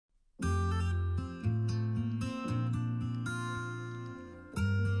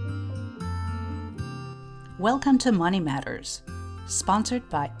Welcome to Money Matters, sponsored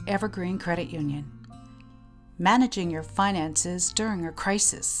by Evergreen Credit Union. Managing your finances during a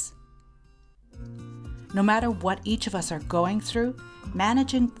crisis. No matter what each of us are going through,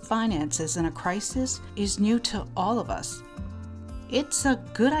 managing finances in a crisis is new to all of us. It's a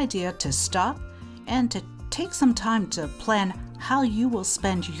good idea to stop and to take some time to plan how you will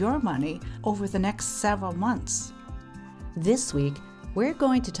spend your money over the next several months. This week, we're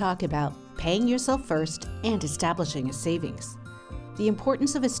going to talk about paying yourself first and establishing a savings. The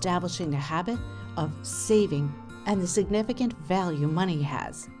importance of establishing the habit of saving and the significant value money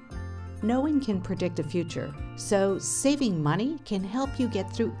has. No one can predict the future, so saving money can help you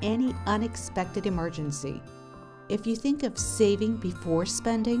get through any unexpected emergency. If you think of saving before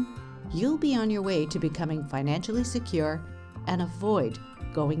spending, you'll be on your way to becoming financially secure and avoid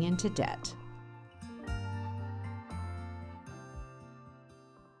going into debt.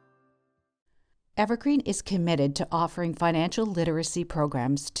 Evergreen is committed to offering financial literacy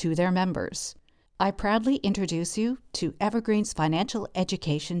programs to their members. I proudly introduce you to Evergreen's financial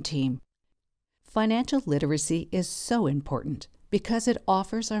education team. Financial literacy is so important because it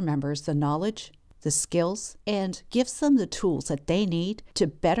offers our members the knowledge, the skills, and gives them the tools that they need to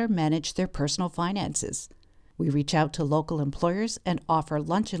better manage their personal finances. We reach out to local employers and offer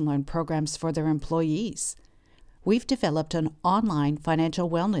lunch and learn programs for their employees. We've developed an online financial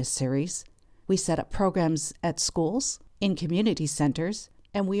wellness series. We set up programs at schools, in community centers,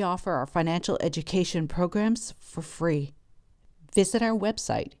 and we offer our financial education programs for free. Visit our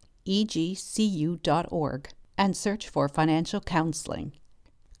website, egcu.org, and search for financial counseling.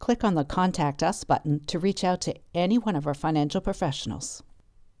 Click on the Contact Us button to reach out to any one of our financial professionals.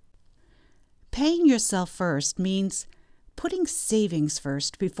 Paying yourself first means putting savings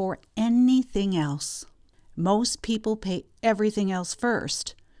first before anything else. Most people pay everything else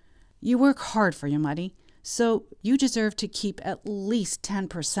first. You work hard for your money, so you deserve to keep at least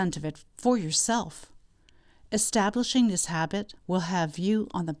 10% of it for yourself. Establishing this habit will have you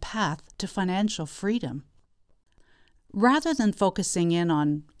on the path to financial freedom. Rather than focusing in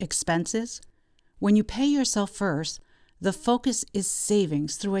on expenses, when you pay yourself first, the focus is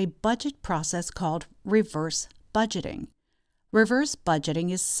savings through a budget process called reverse budgeting. Reverse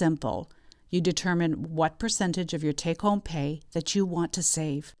budgeting is simple. You determine what percentage of your take-home pay that you want to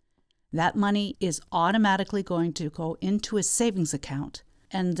save. That money is automatically going to go into a savings account,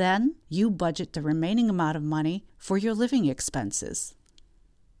 and then you budget the remaining amount of money for your living expenses.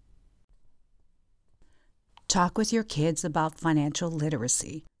 Talk with your kids about financial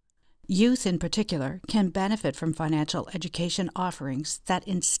literacy. Youth in particular can benefit from financial education offerings that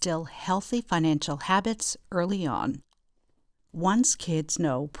instill healthy financial habits early on. Once kids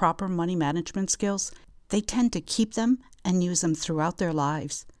know proper money management skills, they tend to keep them and use them throughout their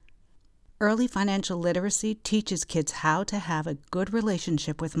lives. Early financial literacy teaches kids how to have a good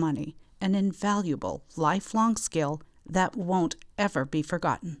relationship with money, an invaluable lifelong skill that won't ever be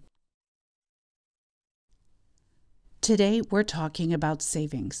forgotten. Today, we're talking about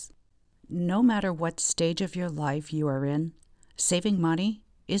savings. No matter what stage of your life you are in, saving money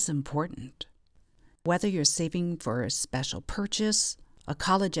is important. Whether you're saving for a special purchase, a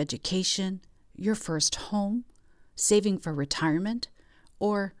college education, your first home, saving for retirement,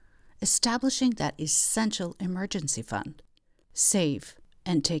 or establishing that essential emergency fund. Save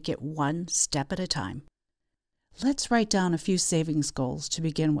and take it one step at a time. Let's write down a few savings goals to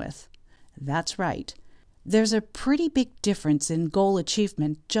begin with. That's right. There's a pretty big difference in goal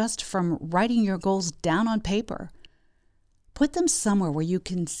achievement just from writing your goals down on paper. Put them somewhere where you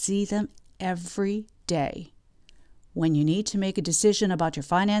can see them every day. When you need to make a decision about your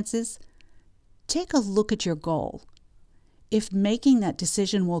finances, take a look at your goal. If making that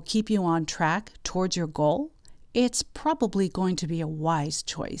decision will keep you on track towards your goal, it's probably going to be a wise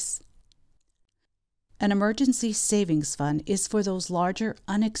choice. An emergency savings fund is for those larger,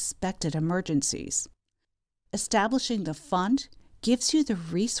 unexpected emergencies. Establishing the fund gives you the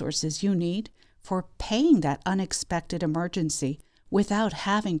resources you need for paying that unexpected emergency without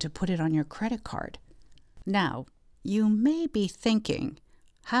having to put it on your credit card. Now, you may be thinking,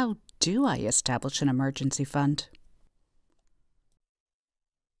 how do I establish an emergency fund?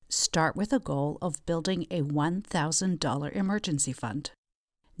 Start with a goal of building a $1,000 emergency fund.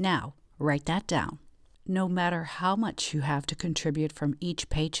 Now, write that down. No matter how much you have to contribute from each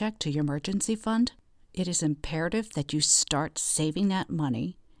paycheck to your emergency fund, it is imperative that you start saving that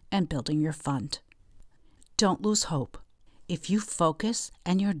money and building your fund. Don't lose hope. If you focus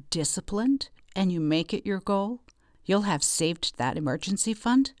and you're disciplined and you make it your goal, you'll have saved that emergency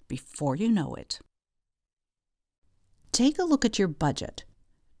fund before you know it. Take a look at your budget.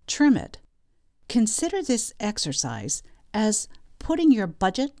 Trim it. Consider this exercise as putting your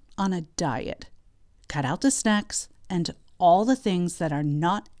budget on a diet. Cut out the snacks and all the things that are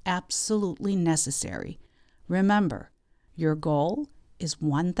not absolutely necessary. Remember, your goal is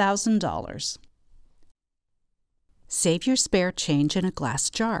 $1,000. Save your spare change in a glass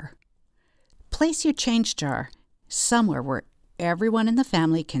jar. Place your change jar somewhere where everyone in the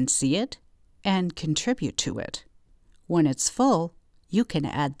family can see it and contribute to it. When it's full, you can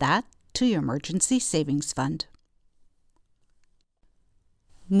add that to your emergency savings fund.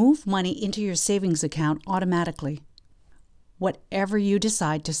 Move money into your savings account automatically. Whatever you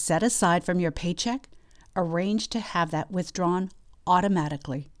decide to set aside from your paycheck, arrange to have that withdrawn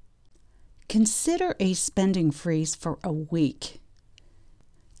automatically. Consider a spending freeze for a week.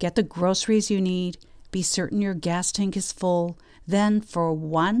 Get the groceries you need, be certain your gas tank is full, then for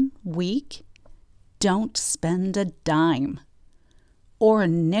 1 week, don't spend a dime or a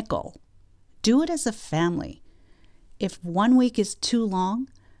nickel. Do it as a family. If 1 week is too long,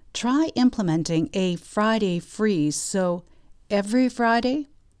 try implementing a Friday freeze so every Friday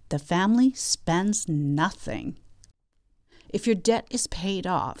the family spends nothing. If your debt is paid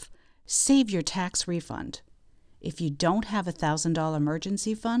off, save your tax refund. If you don't have a $1,000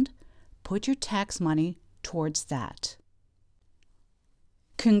 emergency fund, put your tax money towards that.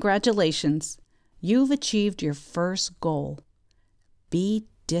 Congratulations! You've achieved your first goal. Be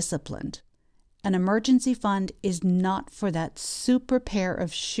disciplined. An emergency fund is not for that super pair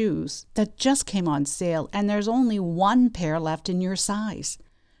of shoes that just came on sale and there's only 1 pair left in your size.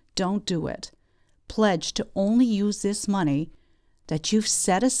 Don't do it. Pledge to only use this money that you've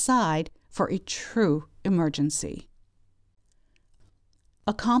set aside for a true emergency.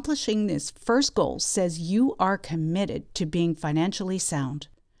 Accomplishing this first goal says you are committed to being financially sound.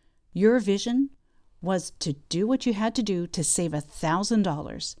 Your vision was to do what you had to do to save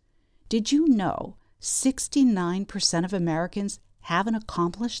 $1,000. Did you know 69% of Americans haven't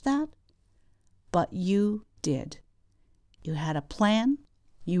accomplished that? But you did. You had a plan,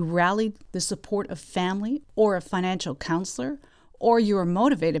 you rallied the support of family or a financial counselor, or you were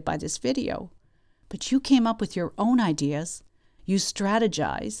motivated by this video. But you came up with your own ideas, you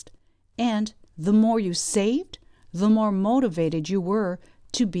strategized, and the more you saved, the more motivated you were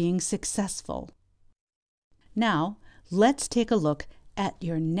to being successful. Now, let's take a look at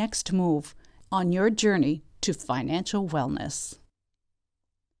your next move on your journey to financial wellness.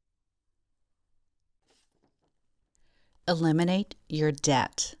 Eliminate your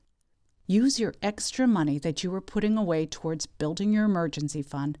debt. Use your extra money that you were putting away towards building your emergency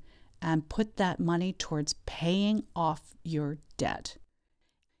fund and put that money towards paying off your debt.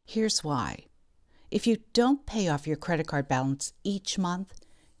 Here's why. If you don't pay off your credit card balance each month,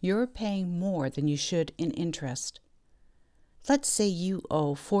 you're paying more than you should in interest. Let's say you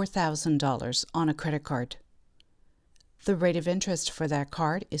owe $4,000 on a credit card. The rate of interest for that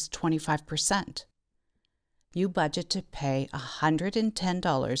card is 25%. You budget to pay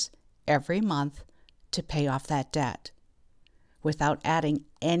 $110 every month to pay off that debt. Without adding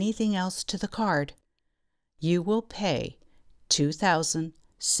anything else to the card, you will pay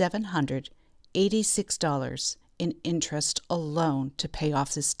 $2,786 in interest alone to pay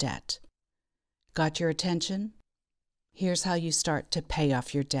off this debt. Got your attention? Here's how you start to pay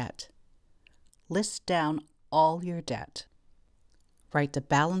off your debt. List down all your debt. Write the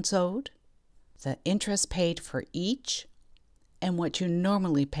balance owed, the interest paid for each, and what you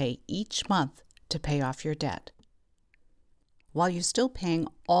normally pay each month to pay off your debt. While you're still paying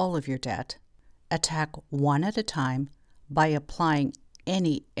all of your debt, attack one at a time by applying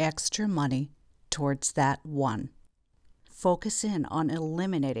any extra money towards that one. Focus in on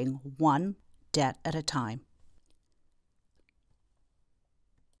eliminating one debt at a time.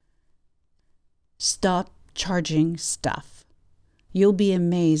 Stop charging stuff. You'll be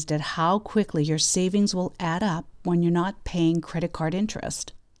amazed at how quickly your savings will add up when you're not paying credit card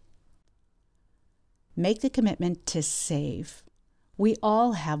interest. Make the commitment to save. We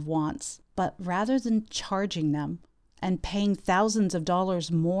all have wants, but rather than charging them and paying thousands of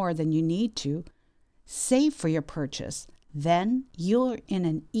dollars more than you need to, save for your purchase. Then you're in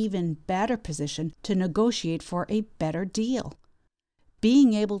an even better position to negotiate for a better deal.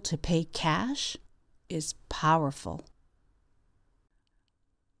 Being able to pay cash is powerful.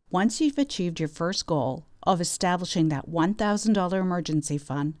 Once you've achieved your first goal of establishing that $1,000 emergency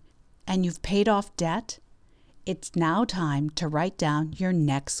fund and you've paid off debt, it's now time to write down your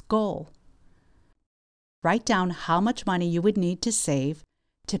next goal. Write down how much money you would need to save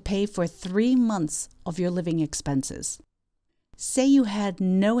to pay for 3 months of your living expenses. Say you had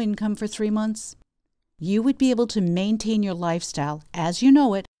no income for 3 months. You would be able to maintain your lifestyle as you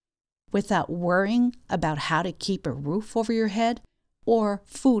know it without worrying about how to keep a roof over your head or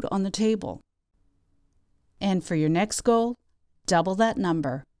food on the table. And for your next goal, double that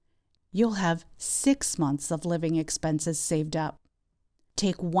number. You'll have 6 months of living expenses saved up.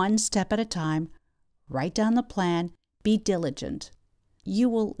 Take one step at a time, write down the plan, be diligent. You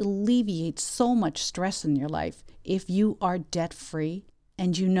will alleviate so much stress in your life if you are debt-free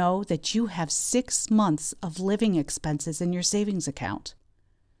and you know that you have 6 months of living expenses in your savings account.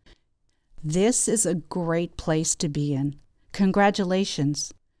 This is a great place to be in.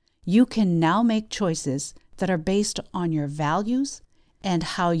 Congratulations! You can now make choices that are based on your values and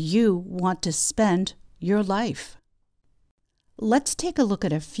how you want to spend your life. Let's take a look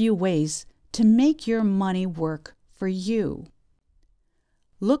at a few ways to make your money work for you.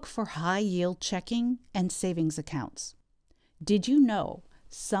 Look for high-yield checking and savings accounts. Did you know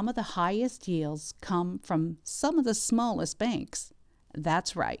some of the highest yields come from some of the smallest banks?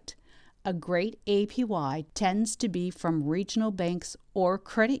 That's right. A great APY tends to be from regional banks or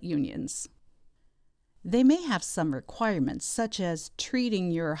credit unions. They may have some requirements, such as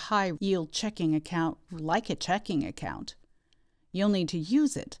treating your high-yield checking account like a checking account. You'll need to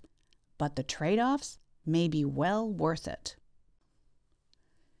use it, but the trade-offs may be well worth it.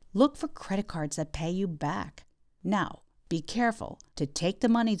 Look for credit cards that pay you back. Now, be careful to take the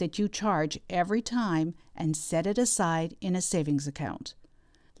money that you charge every time and set it aside in a savings account.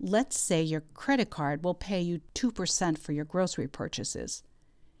 Let's say your credit card will pay you 2% for your grocery purchases.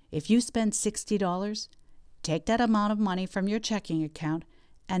 If you spend $60, take that amount of money from your checking account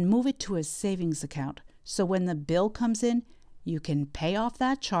and move it to a savings account so when the bill comes in, you can pay off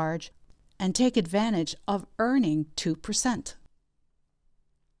that charge and take advantage of earning 2%.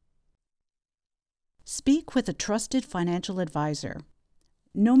 Speak with a trusted financial advisor.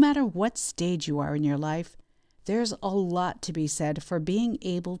 No matter what stage you are in your life, there's a lot to be said for being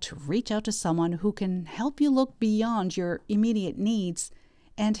able to reach out to someone who can help you look beyond your immediate needs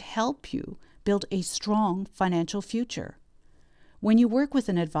and help you build a strong financial future. When you work with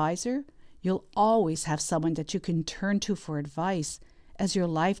an advisor, you'll always have someone that you can turn to for advice as your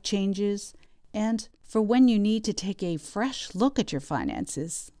life changes and for when you need to take a fresh look at your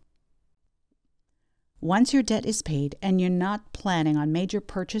finances. Once your debt is paid and you're not planning on major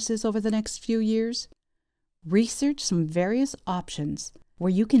purchases over the next few years, research some various options where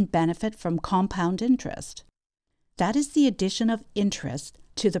you can benefit from compound interest. That is the addition of interest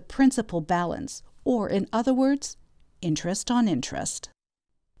to the principal balance, or in other words, interest on interest.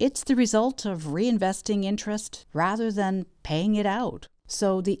 It's the result of reinvesting interest rather than paying it out.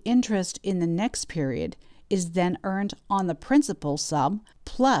 So the interest in the next period is then earned on the principal sum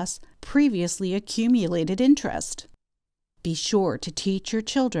plus previously accumulated interest. Be sure to teach your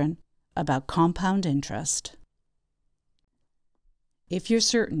children about compound interest. If you're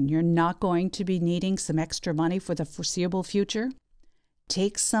certain you're not going to be needing some extra money for the foreseeable future,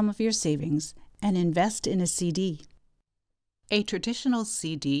 take some of your savings and invest in a CD. A traditional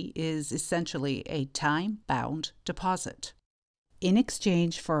CD is essentially a time-bound deposit. In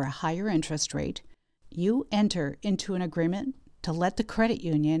exchange for a higher interest rate, you enter into an agreement to let the credit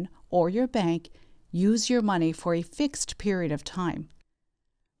union or your bank use your money for a fixed period of time.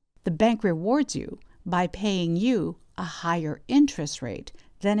 The bank rewards you by paying you a higher interest rate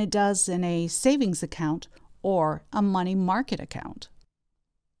than it does in a savings account or a money market account.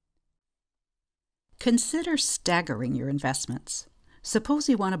 Consider staggering your investments. Suppose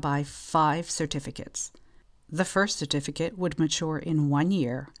you want to buy 5 certificates. The first certificate would mature in 1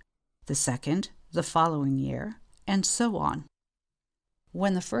 year, the second the following year, and so on.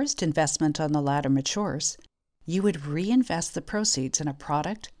 When the first investment on the ladder matures, you would reinvest the proceeds in a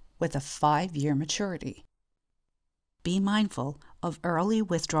product with a 5-year maturity. Be mindful of early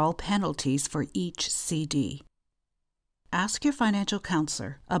withdrawal penalties for each CD. Ask your financial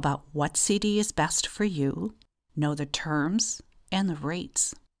counselor about what CD is best for you, know the terms and the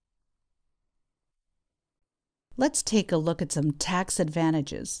rates. Let's take a look at some tax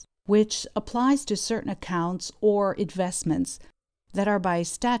advantages, which applies to certain accounts or investments that are by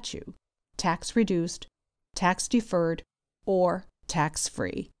statute tax-reduced, tax-deferred, or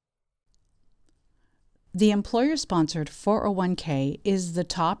tax-free. The employer-sponsored 401k is the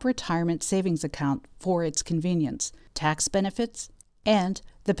top retirement savings account for its convenience, tax benefits, and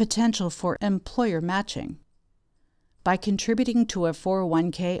the potential for employer matching. By contributing to a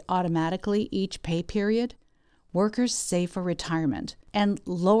 401k automatically each pay period, workers save for retirement and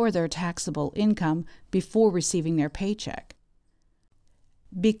lower their taxable income before receiving their paycheck.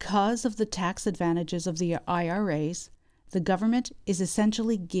 Because of the tax advantages of the IRAs, the government is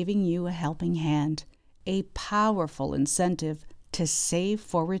essentially giving you a helping hand, a powerful incentive to save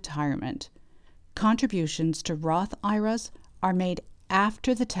for retirement. Contributions to Roth IRAs are made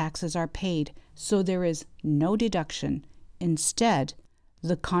after the taxes are paid, so there is no deduction. Instead,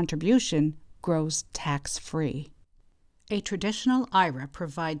 the contribution grows tax-free. A traditional IRA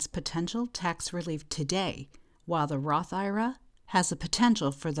provides potential tax relief today, while the Roth IRA has the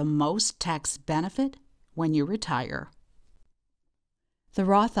potential for the most tax benefit when you retire. The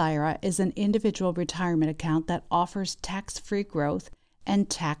Roth IRA is an individual retirement account that offers tax-free growth and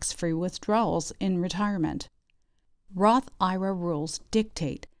tax-free withdrawals in retirement. Roth IRA rules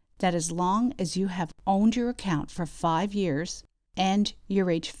dictate that as long as you have owned your account for 5 years and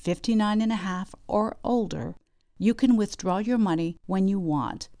you're age 59 and a half or older, you can withdraw your money when you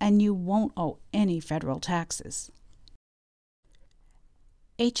want and you won't owe any federal taxes.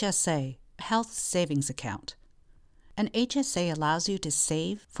 HSA, Health Savings Account. An HSA allows you to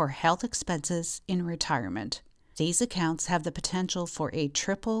save for health expenses in retirement. These accounts have the potential for a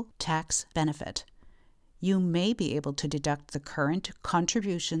triple tax benefit. You may be able to deduct the current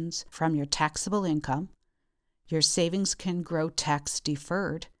contributions from your taxable income, your savings can grow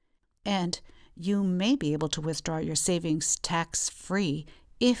tax-deferred, and you may be able to withdraw your savings tax-free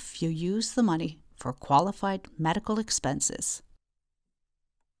if you use the money for qualified medical expenses.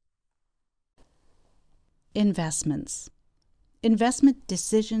 Investments. Investment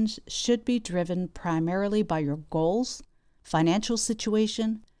decisions should be driven primarily by your goals, financial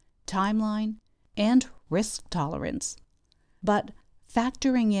situation, timeline, and risk tolerance. But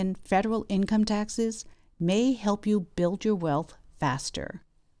factoring in federal income taxes may help you build your wealth faster.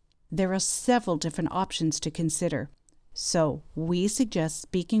 There are several different options to consider, so we suggest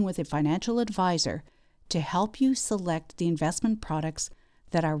speaking with a financial advisor to help you select the investment products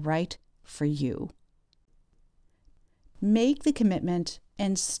that are right for you. Make the commitment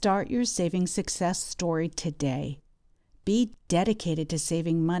and start your saving success story today. Be dedicated to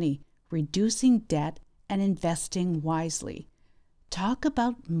saving money, reducing debt, and investing wisely. Talk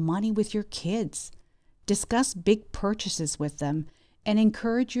about money with your kids. Discuss big purchases with them and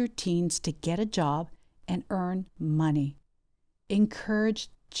encourage your teens to get a job and earn money. Encourage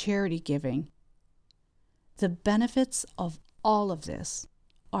charity giving. The benefits of all of this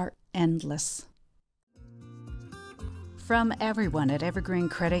are endless. From everyone at Evergreen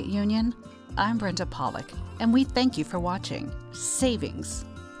Credit Union, I'm Brenda Pollock, and we thank you for watching Savings,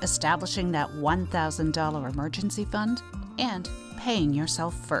 establishing that $1,000 emergency fund, and paying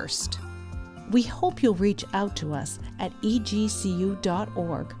yourself first. We hope you'll reach out to us at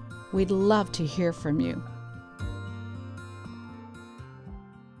egcu.org. We'd love to hear from you.